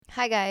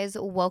Hi, guys.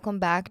 Welcome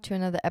back to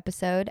another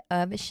episode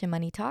of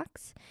Shimoni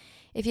Talks.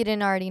 If you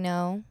didn't already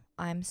know,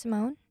 I'm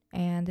Simone,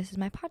 and this is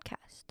my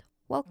podcast.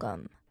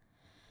 Welcome.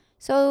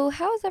 So,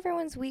 how's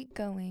everyone's week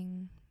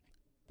going?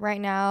 Right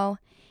now,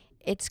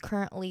 it's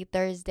currently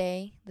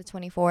Thursday, the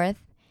 24th,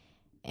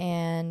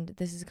 and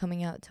this is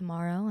coming out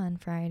tomorrow on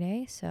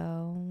Friday.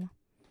 So,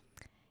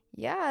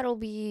 yeah, it'll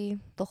be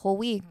the whole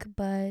week,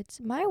 but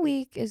my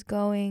week is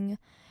going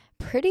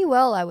pretty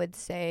well, I would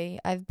say.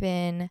 I've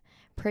been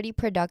pretty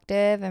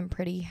productive and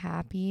pretty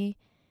happy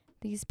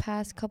these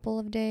past couple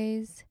of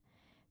days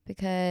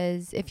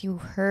because if you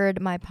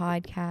heard my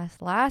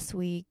podcast last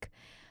week,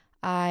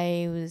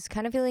 I was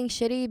kind of feeling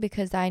shitty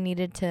because I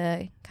needed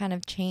to kind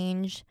of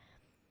change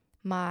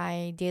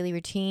my daily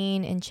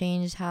routine and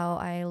change how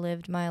I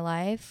lived my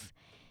life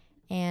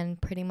and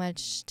pretty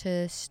much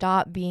to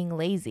stop being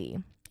lazy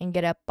and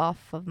get up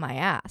off of my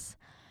ass.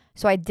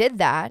 So I did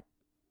that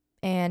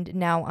and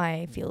now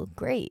I feel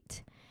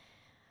great.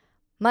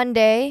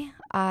 Monday,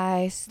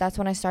 that's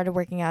when I started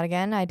working out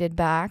again. I did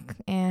back,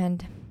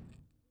 and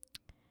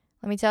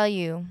let me tell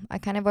you, I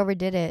kind of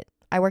overdid it.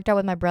 I worked out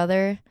with my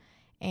brother,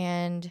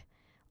 and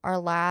our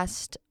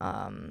last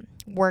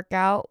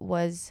workout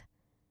was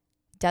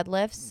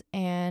deadlifts,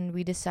 and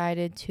we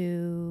decided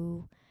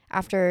to,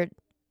 after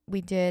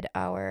we did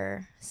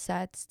our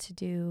sets, to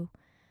do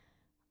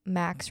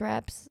max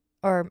reps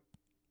or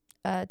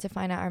to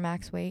find out our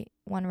max weight,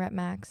 1 rep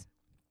max,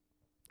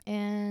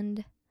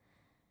 and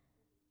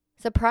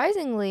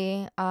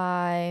surprisingly,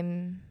 I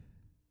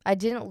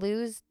didn't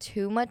lose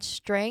too much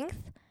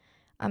strength.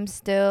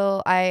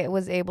 I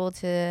was able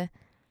to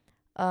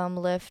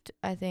lift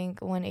I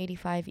think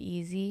 185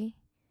 easy,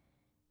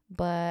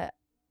 but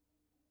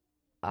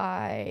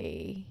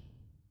I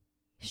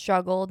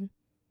struggled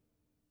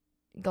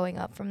going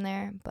up from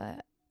there.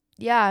 But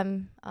yeah,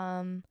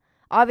 I'm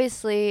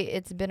obviously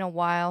it's been a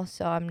while,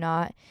 so I'm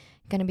not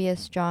gonna be as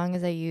strong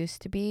as I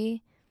used to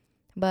be.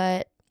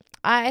 But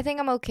I think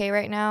I'm okay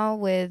right now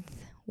with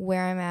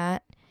where I'm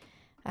at.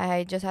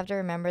 I just have to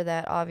remember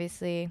that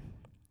obviously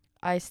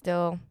I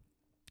still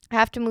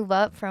have to move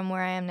up from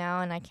where I am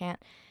now and I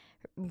can't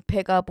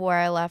pick up where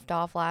I left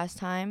off last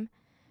time.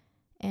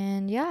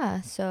 And yeah,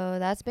 so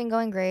that's been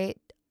going great.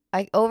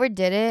 I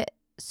overdid it.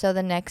 So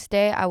the next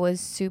day I was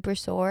super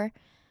sore.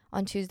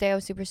 On Tuesday I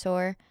was super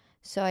sore.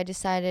 So I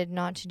decided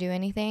not to do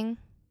anything.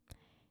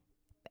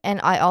 And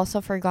I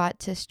also forgot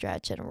to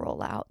stretch and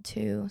roll out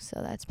too.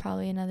 So that's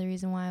probably another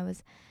reason why I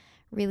was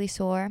really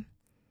sore.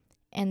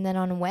 And then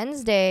on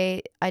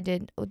Wednesday,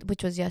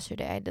 which was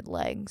yesterday, I did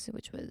legs,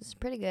 which was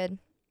pretty good.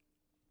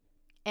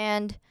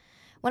 And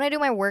when I do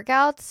my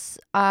workouts,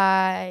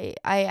 I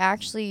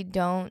actually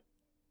don't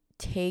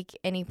take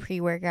any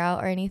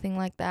pre-workout or anything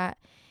like that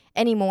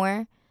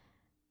anymore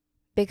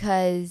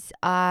because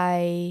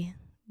I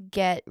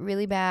get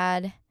really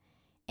bad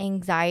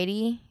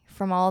anxiety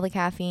from all the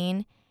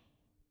caffeine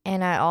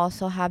and I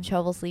also have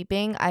trouble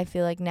sleeping. I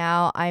feel like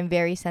now I'm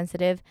very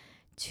sensitive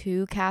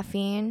to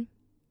caffeine.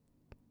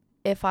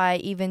 If I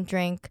even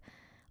drink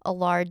a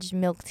large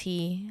milk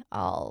tea,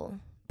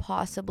 I'll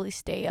possibly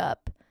stay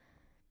up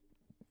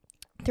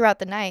throughout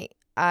the night.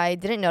 I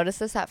didn't notice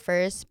this at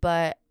first,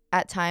 but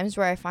at times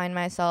where I find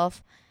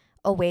myself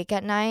awake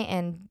at night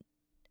and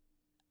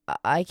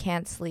I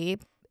can't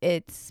sleep,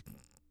 it's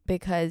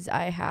because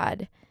I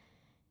had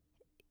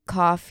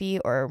coffee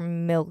or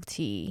milk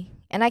tea.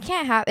 And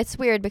it's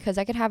weird because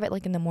I could have it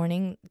like in the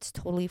morning, it's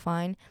totally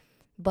fine.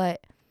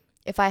 But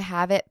if I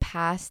have it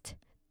past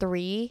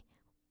 3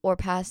 or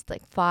past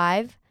like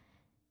 5,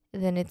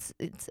 then it's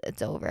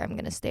over. I'm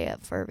going to stay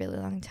up for a really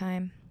long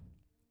time.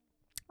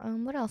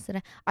 What else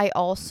did I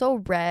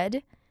also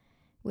read,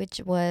 which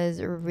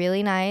was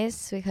really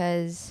nice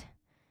because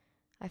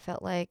I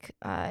felt like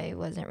I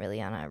wasn't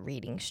really on a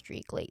reading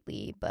streak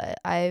lately, but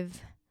I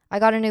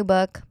got a new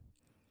book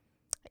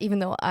even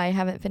though I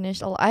haven't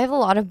finished. I have a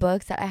lot of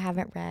books that I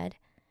haven't read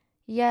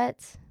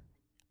yet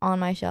on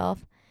my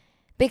shelf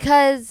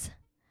because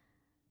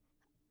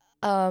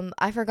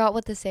I forgot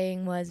what the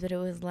saying was, but it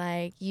was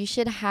like you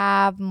should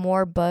have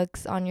more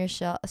books on your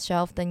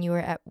shelf than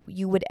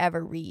you would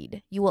ever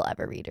read. You will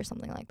ever read or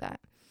something like that.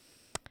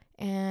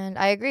 And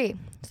I agree.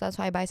 So that's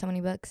why I buy so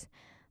many books.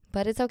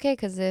 But it's okay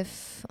cuz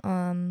if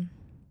I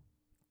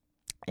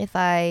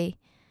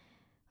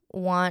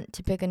want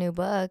to pick a new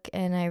book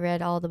and I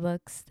read all the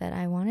books that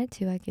I wanted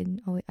to,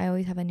 I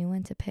always have a new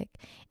one to pick.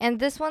 And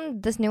this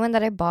new one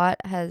that I bought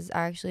has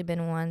actually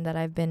been one that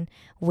I've been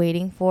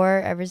waiting for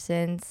ever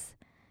since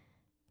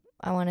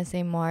I want to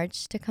say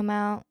March to come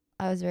out.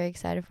 I was very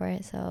excited for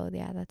it. So,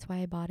 yeah, that's why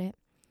I bought it.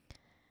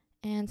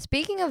 And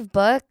speaking of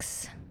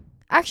books,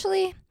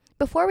 actually,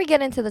 before we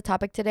get into the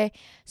topic today,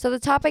 so the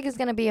topic is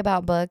going to be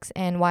about books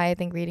and why I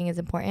think reading is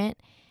important.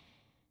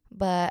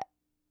 But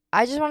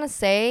I just want to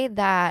say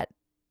that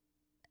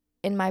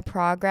in my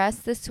progress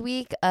this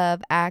week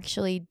of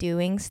actually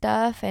doing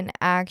stuff and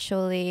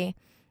actually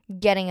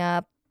getting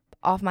up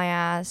off my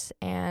ass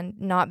and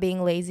not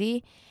being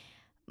lazy,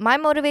 my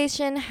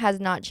motivation has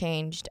not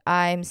changed.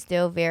 I'm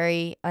still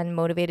very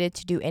unmotivated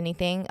to do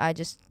anything. I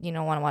just,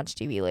 want to watch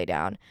TV, lay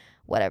down,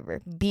 whatever,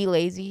 be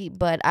lazy.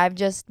 But I've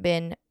just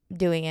been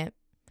doing it.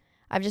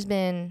 I've just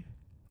been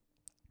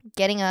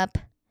getting up,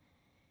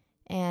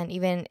 and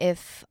even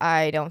if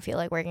I don't feel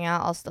like working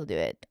out, I'll still do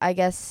it. I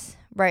guess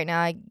right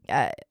now,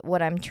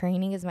 what I'm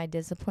training is my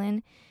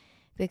discipline,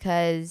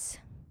 because,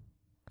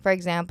 for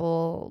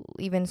example,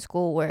 even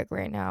schoolwork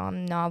right now,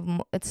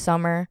 it's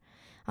summer.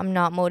 I'm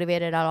not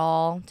motivated at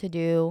all to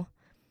do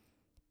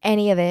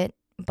any of it,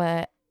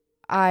 but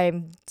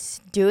I'm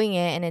doing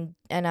it,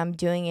 and I'm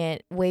doing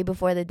it way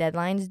before the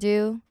deadline's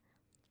due.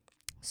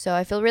 So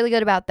I feel really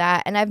good about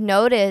that. And I've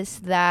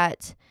noticed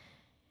that,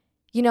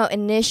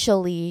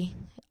 initially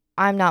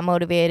I'm not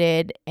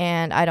motivated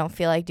and I don't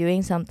feel like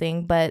doing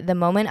something, but the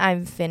moment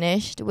I'm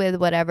finished with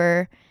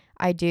whatever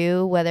I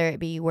do, whether it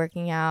be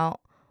working out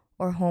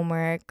or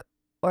homework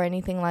or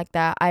anything like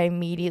that, I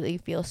immediately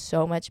feel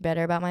so much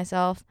better about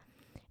myself.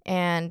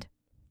 And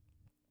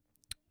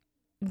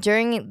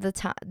during the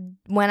time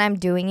when I'm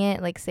doing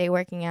it, like say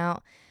working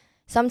out,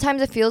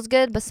 sometimes it feels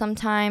good, but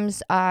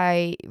sometimes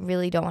I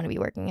really don't want to be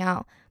working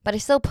out. But I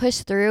still push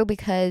through,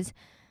 because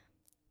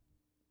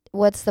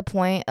what's the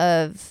point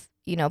of,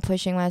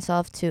 pushing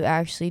myself to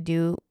actually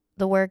do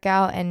the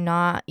workout and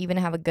not even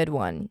have a good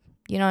one?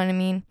 You know what I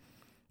mean?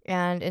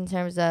 And in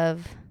terms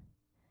of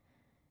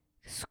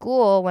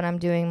school, when I'm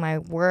doing my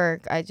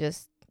work, I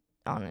just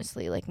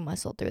honestly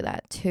muscle through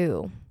that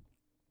too.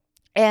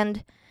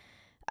 And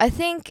I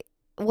think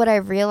what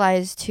I've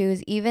realized too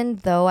is, even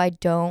though I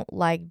don't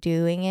like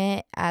doing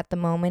it at the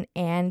moment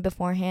and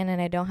beforehand,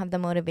 and I don't have the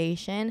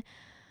motivation,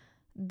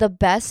 the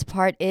best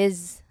part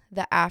is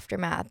the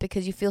aftermath,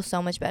 because you feel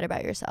so much better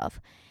about yourself.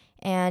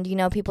 And,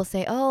 people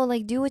say, oh,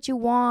 do what you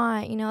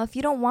want. If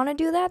you don't want to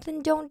do that,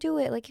 then don't do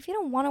it. If you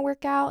don't want to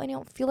work out and you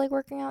don't feel like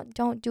working out,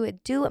 don't do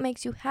it. Do what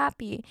makes you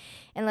happy.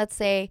 And let's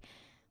say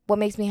what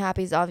makes me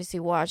happy is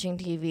obviously watching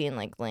TV and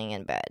laying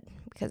in bed,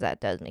 because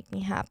that does make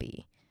me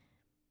happy.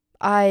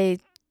 I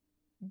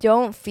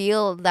don't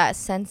feel that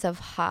sense of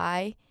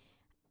high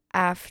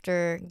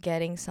after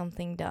getting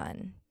something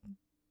done.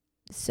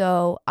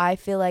 So I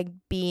feel like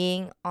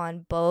being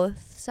on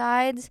both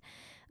sides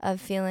of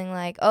feeling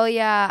like, oh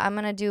yeah, I'm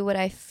going to do what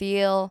I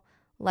feel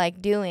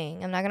like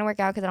doing. I'm not going to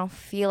work out because I don't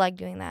feel like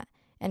doing that.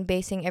 And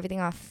basing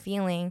everything off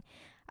feeling,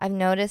 I've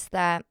noticed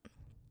that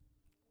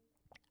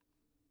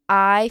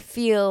I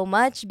feel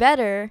much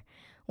better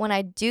when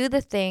I do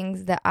the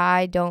things that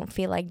I don't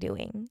feel like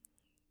doing,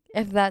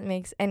 if that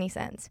makes any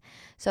sense.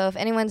 So if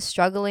anyone's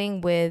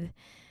struggling with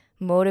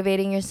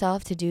motivating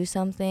yourself to do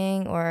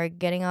something or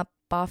getting up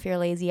off your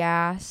lazy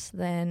ass,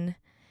 then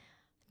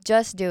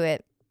just do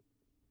it.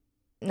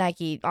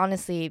 Nike,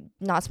 honestly,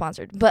 not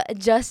sponsored, but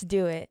just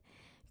do it,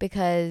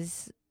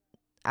 because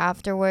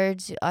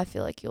afterwards I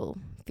feel like you'll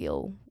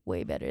feel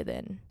way better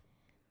than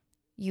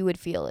you would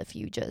feel if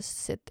you just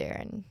sit there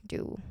and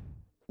do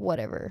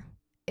whatever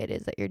it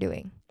is that you're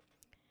doing.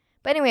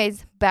 But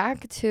anyways,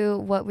 back to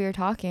what we were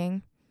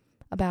talking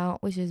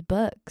about, which is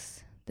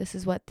books. This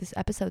is what this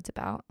episode's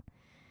about,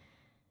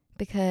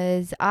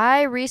 because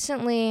I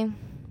recently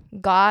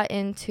got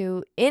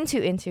into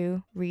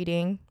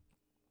reading.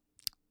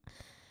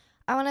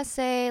 I want to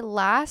say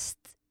last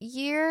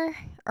year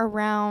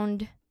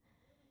around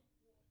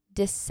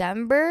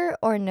December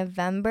or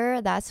November.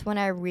 That's when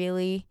I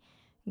really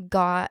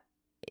got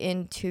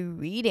into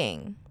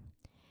reading.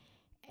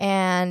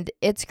 And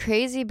it's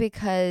crazy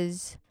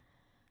because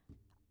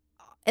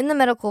in the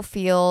medical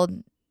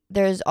field,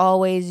 there's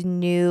always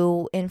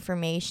new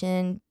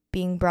information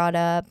being brought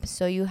up.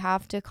 So you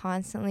have to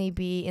constantly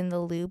be in the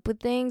loop with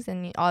things,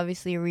 and you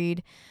obviously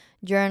read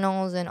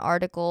journals and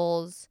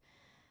articles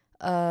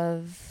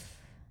of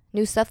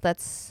new stuff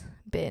that's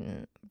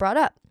been brought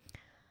up.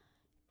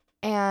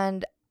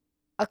 And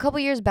a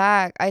couple years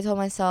back, I told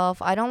myself,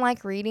 I don't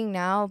like reading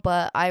now,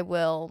 but I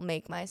will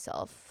make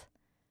myself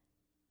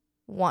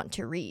want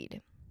to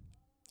read.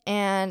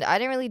 And I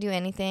didn't really do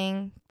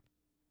anything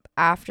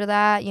after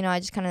that. I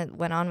just kind of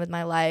went on with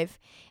my life.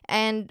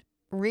 And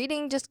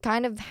reading just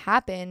kind of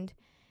happened,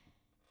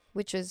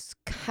 which was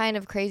kind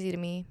of crazy to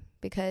me,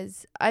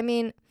 because,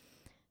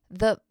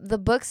 the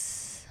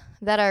books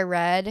that I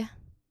read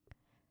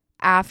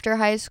after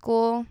high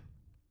school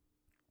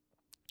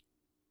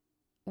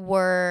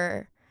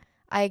were,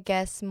 I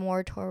guess,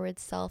 more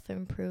towards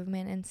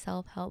self-improvement and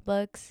self-help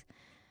books.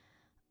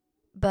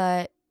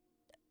 But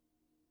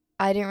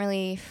I didn't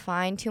really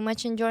find too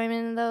much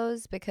enjoyment in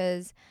those,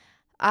 because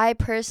I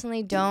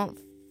personally don't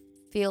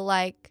feel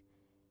like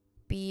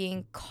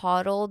being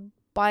coddled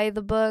by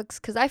the books,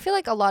 because I feel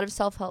like a lot of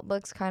self-help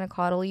books kind of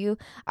coddle you.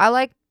 I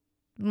like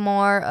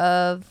more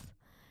of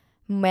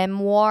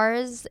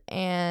memoirs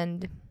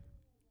and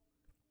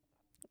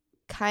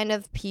kind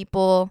of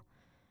people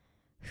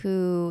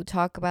who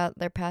talk about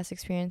their past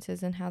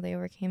experiences and how they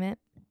overcame it.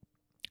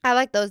 I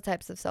like those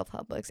types of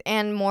self-help books,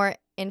 and more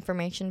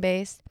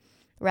information-based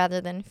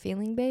rather than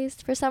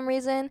feeling-based for some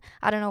reason.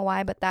 I don't know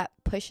why, but that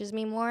pushes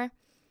me more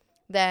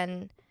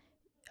than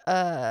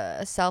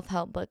a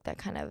self-help book that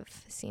kind of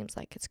seems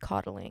like it's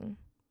coddling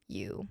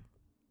you.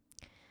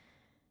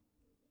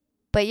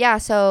 But yeah,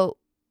 so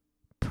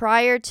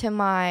prior to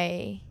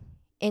my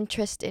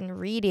interest in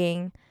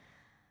reading,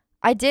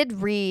 I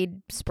did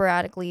read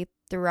sporadically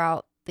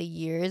throughout the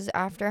years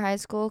after high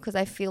school, because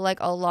I feel like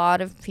a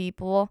lot of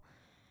people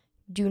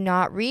do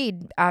not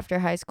read after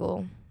high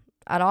school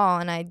at all,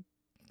 and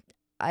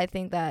I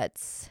think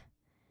that's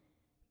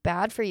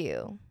bad for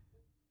you,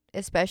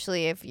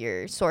 especially if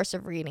your source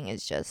of reading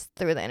is just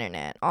through the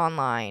internet,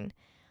 online,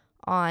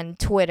 on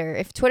Twitter.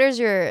 If Twitter's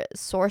your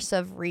source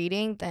of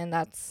reading, then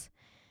that's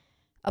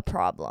a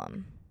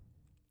problem.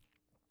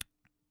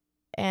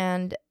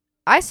 And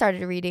I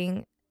started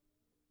reading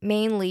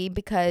mainly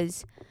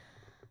because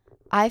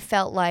I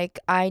felt like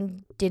I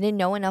didn't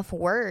know enough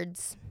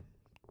words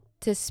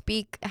to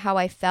speak how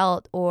I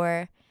felt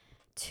or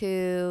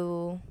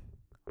to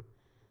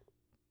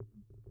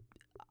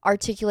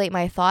articulate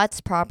my thoughts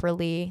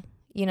properly,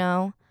 you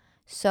know?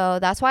 So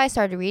that's why I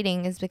started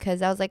reading, is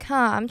because I was like,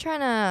 I am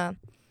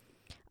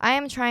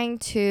trying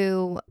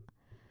to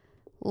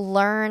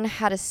learn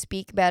how to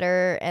speak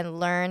better and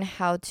learn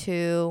how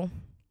to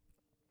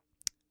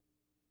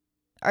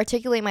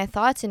articulate my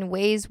thoughts in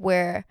ways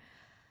where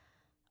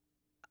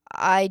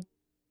I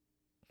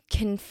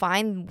can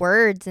find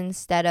words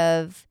instead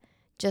of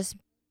just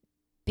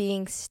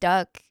being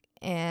stuck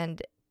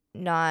and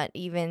not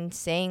even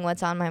saying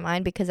what's on my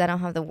mind because I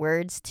don't have the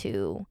words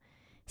to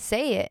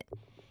say it.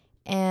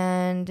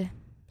 And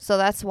so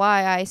that's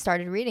why I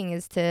started reading,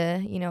 is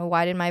to,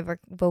 widen my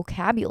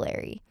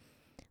vocabulary.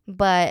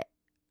 But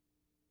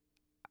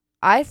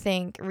I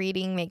think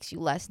reading makes you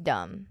less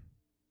dumb.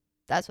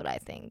 That's what I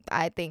think.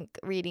 I think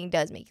reading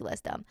does make you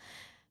less dumb,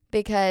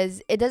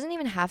 because it doesn't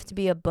even have to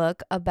be a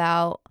book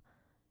about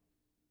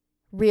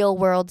real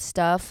world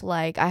stuff.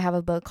 Like, I have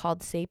a book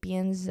called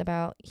Sapiens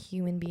about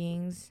human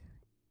beings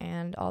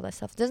and all that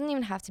stuff. It doesn't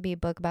even have to be a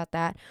book about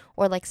that,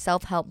 or like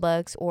self-help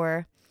books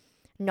or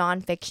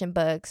nonfiction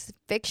books.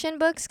 Fiction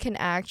books can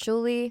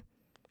actually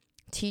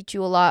teach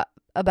you a lot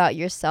about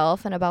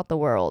yourself and about the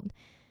world.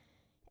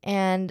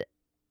 And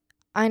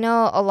I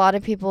know a lot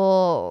of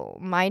people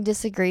might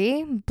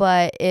disagree,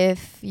 but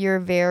if you're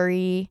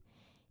very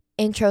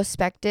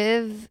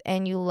introspective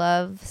and you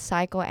love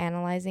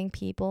psychoanalyzing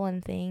people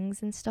and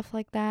things and stuff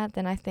like that,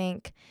 then I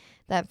think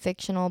that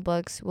fictional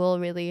books will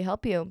really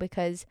help you,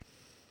 because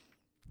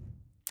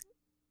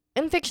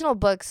in fictional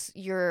books,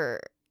 you're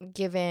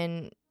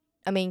given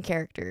a main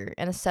character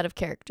and a set of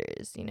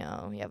characters. You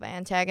have an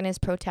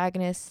antagonist,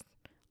 protagonist,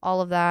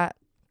 all of that.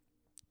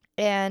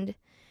 And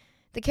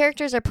the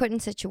characters are put in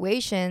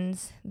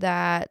situations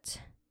that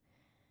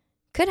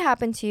could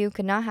happen to you,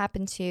 could not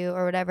happen to you,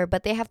 or whatever,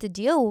 but they have to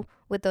deal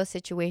with those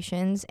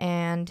situations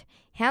and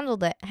handle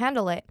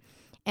it.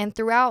 And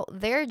throughout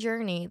their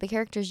journey, the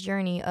character's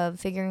journey of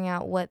figuring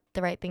out what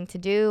the right thing to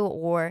do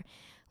or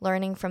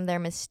learning from their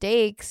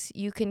mistakes,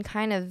 you can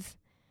kind of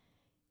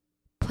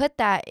put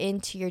that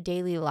into your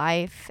daily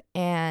life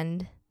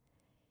and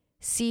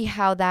see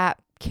how that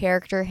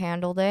character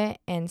handled it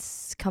and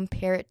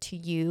compare it to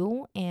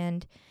you.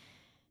 And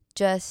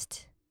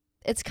just,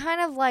 it's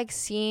kind of like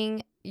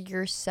seeing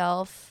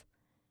yourself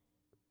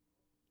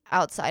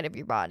outside of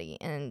your body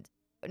and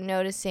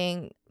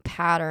noticing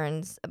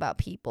patterns about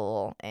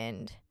people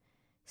and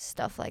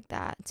stuff like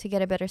that, to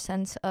get a better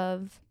sense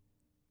of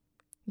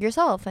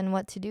yourself and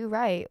what to do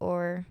right,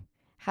 or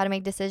how to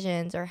make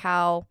decisions, or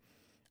how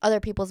other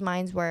people's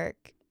minds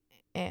work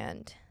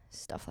and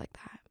stuff like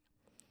that.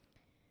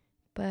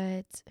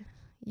 But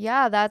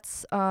yeah,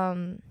 that's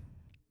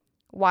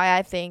why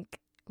I think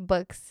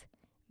books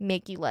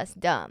make you less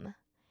dumb.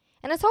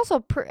 And it's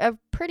also a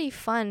pretty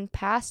fun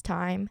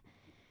pastime,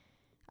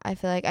 I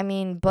feel like. I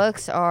mean,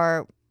 books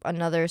are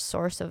another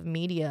source of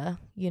media,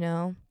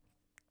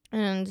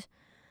 And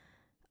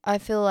I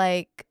feel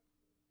like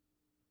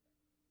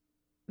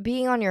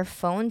being on your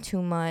phone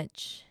too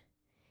much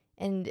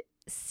and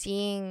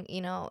seeing,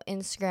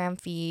 Instagram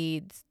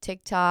feeds,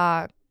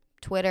 TikTok,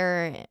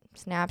 Twitter,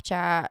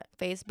 Snapchat,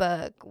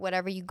 Facebook,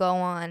 whatever you go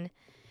on,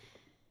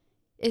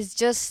 is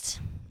just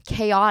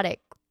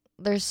chaotic.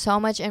 There's so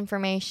much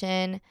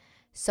information,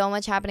 so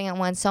much happening at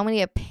once, so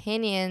many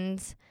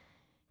opinions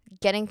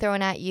getting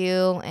thrown at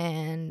you,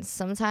 and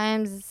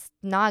sometimes it's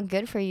not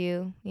good for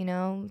you.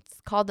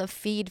 It's called a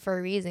feed for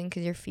a reason,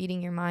 because you're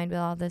feeding your mind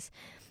with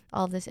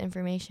all this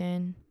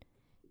information,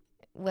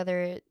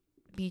 whether it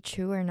be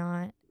true or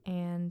not,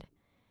 and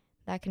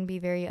that can be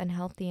very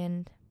unhealthy.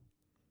 And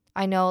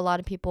I know a lot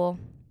of people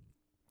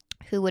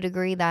who would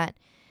agree that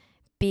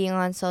being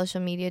on social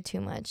media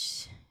too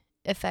much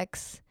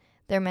affects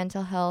their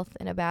mental health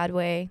in a bad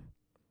way,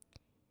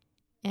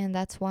 and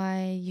that's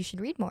why you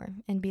should read more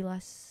and be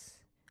less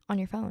on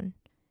your phone,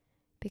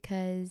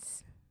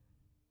 because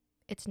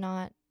it's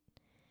not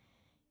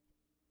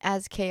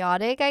as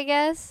chaotic, I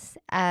guess,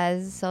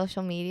 as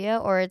social media,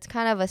 or it's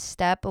kind of a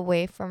step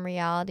away from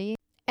reality.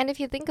 And if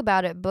you think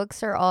about it,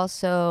 books are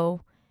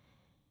also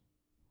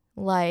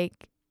like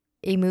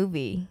a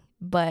movie,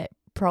 but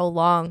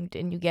prolonged,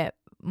 and you get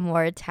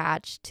more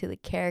attached to the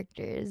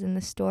characters and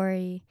the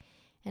story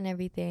and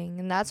everything.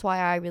 And that's why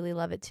I really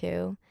love it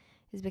too,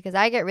 is because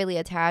I get really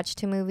attached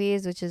to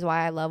movies, which is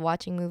why I love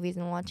watching movies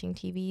and watching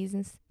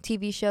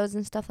TV shows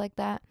and stuff like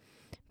that.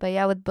 But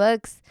yeah, with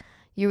books,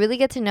 you really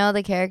get to know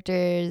the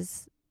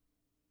characters,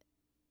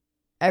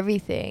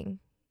 everything,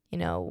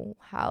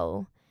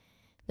 how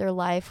their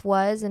life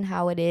was and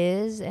how it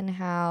is and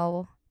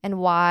how and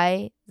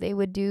why they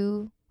would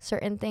do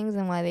certain things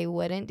and why they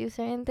wouldn't do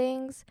certain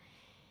things.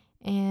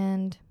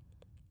 And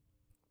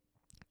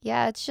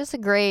yeah, it's just a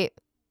great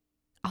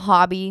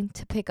hobby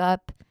to pick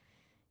up.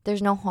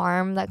 There's no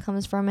harm that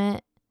comes from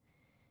it.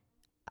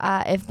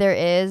 If there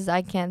is,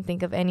 I can't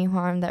think of any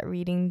harm that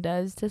reading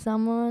does to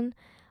someone.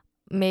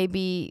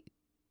 Maybe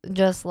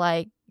just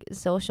like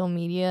social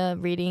media,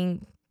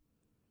 reading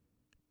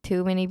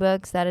too many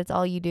books, that it's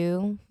all you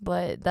do.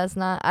 But that's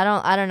not, I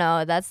don't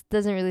know. That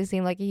doesn't really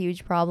seem like a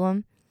huge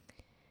problem.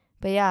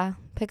 But yeah,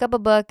 pick up a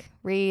book,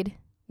 read,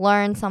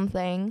 learn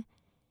something,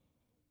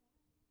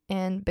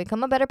 and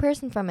become a better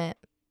person from it.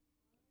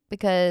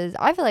 Because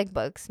I feel like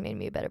books made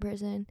me a better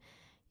person.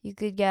 You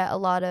could get a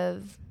lot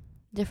of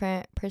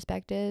different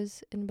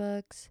perspectives in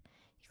books.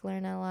 You can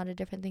learn a lot of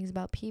different things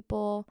about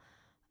people,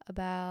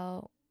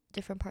 about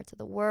different parts of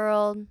the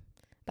world,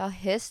 about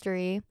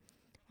history.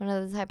 One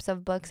of the types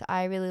of books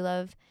I really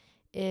love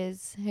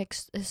is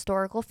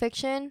historical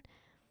fiction.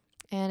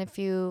 And if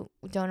you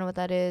don't know what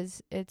that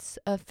is, it's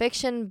a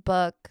fictional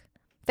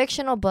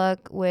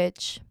book,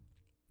 which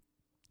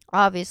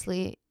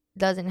obviously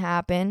doesn't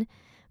happen,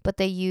 but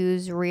they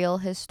use real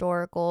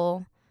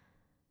historical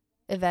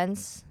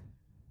events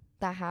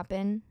that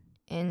happen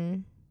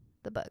in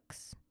the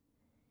books.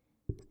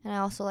 And I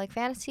also like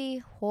fantasy,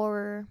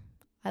 horror.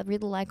 I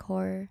really like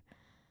horror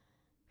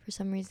for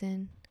some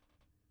reason.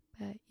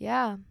 But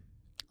yeah,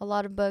 a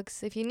lot of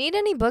books. If you need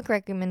any book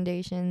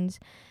recommendations,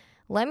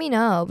 let me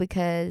know,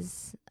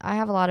 because I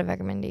have a lot of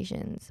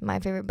recommendations. My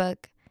favorite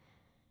book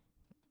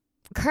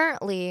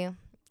currently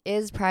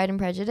is Pride and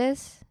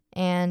Prejudice,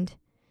 and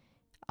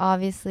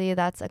obviously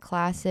that's a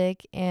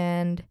classic,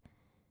 and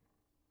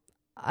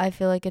I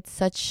feel like it's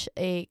such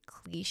a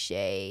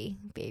cliche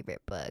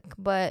favorite book,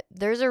 but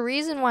there's a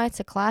reason why it's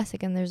a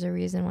classic, and there's a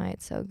reason why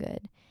it's so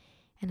good,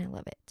 and I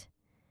love it.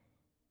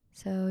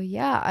 So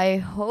yeah, I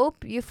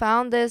hope you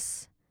found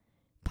this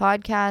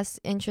podcast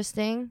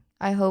interesting.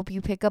 I hope you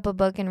pick up a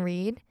book and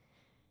read,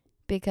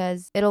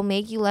 because it'll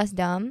make you less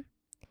dumb,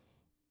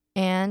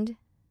 and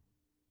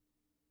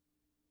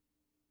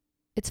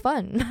it's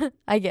fun,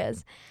 I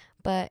guess.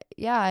 But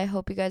yeah, I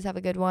hope you guys have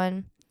a good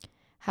one.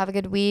 Have a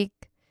good week.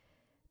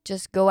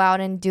 Just go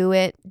out and do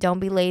it. Don't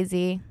be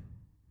lazy.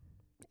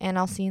 And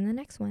I'll see you in the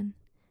next one.